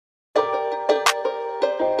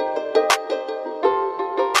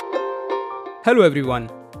Hello everyone.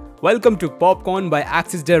 Welcome to Popcorn by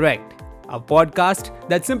Axis Direct, a podcast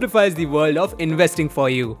that simplifies the world of investing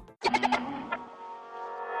for you.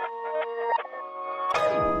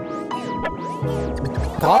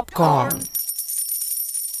 Popcorn.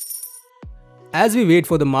 As we wait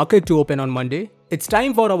for the market to open on Monday, it's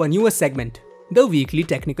time for our newest segment, the Weekly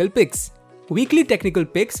Technical Picks. Weekly Technical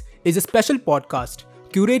Picks is a special podcast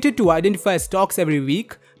curated to identify stocks every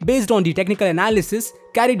week based on the technical analysis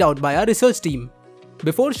carried out by our research team.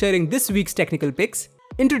 Before sharing this week's technical picks,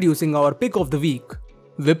 introducing our pick of the week,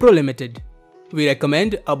 Wipro Limited. We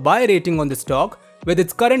recommend a buy rating on the stock with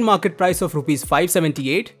its current market price of Rs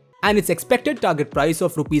 578 and its expected target price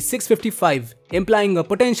of Rs 655, implying a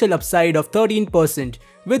potential upside of 13%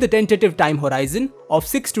 with a tentative time horizon of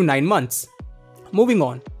 6 to 9 months. Moving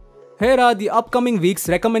on. Here are the upcoming week's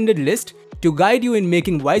recommended list to guide you in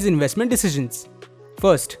making wise investment decisions.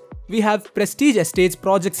 First, we have Prestige Estates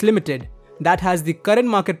Projects Limited that has the current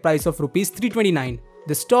market price of Rs 329,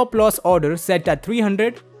 the stop loss order set at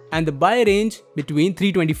 300 and the buy range between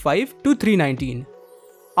 325 to 319.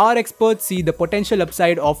 Our experts see the potential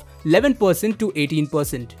upside of 11% to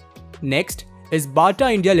 18%. Next is Bata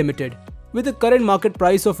India Limited with a current market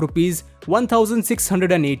price of Rs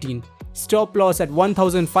 1618, stop loss at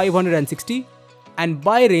 1560 and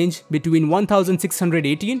buy range between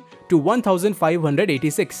 1618 to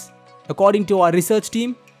 1586. According to our research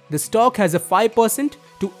team, the stock has a 5%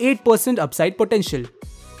 to 8% upside potential.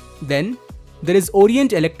 Then, there is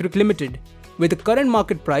Orient Electric Limited with a current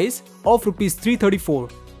market price of Rs 334,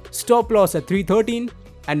 stop loss at 313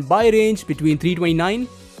 and buy range between 329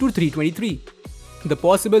 to 323. The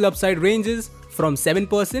possible upside ranges from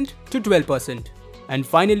 7% to 12%. And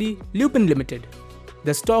finally, Lupin Limited.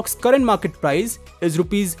 The stock's current market price is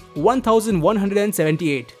Rs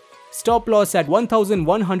 1178, stop loss at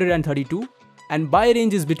 1132 and buy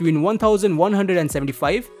ranges between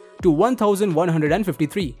 1175 to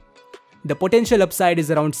 1153. The potential upside is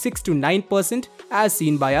around 6 to 9% as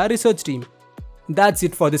seen by our research team. That's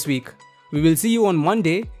it for this week. We will see you on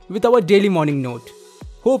Monday with our daily morning note.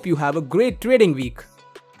 Hope you have a great trading week.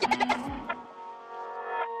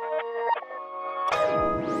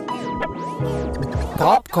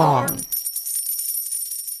 Popcorn.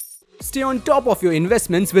 Stay on top of your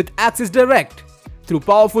investments with Axis Direct. Through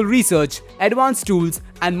powerful research, advanced tools,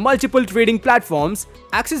 and multiple trading platforms,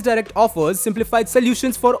 Axis Direct offers simplified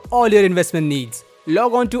solutions for all your investment needs.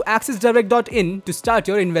 Log on to axisdirect.in to start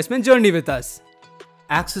your investment journey with us.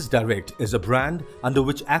 Axis Direct is a brand under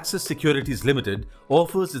which Axis Securities Limited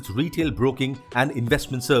offers its retail broking and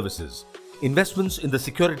investment services. Investments in the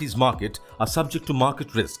securities market are subject to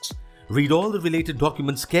market risks. Read all the related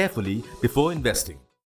documents carefully before investing.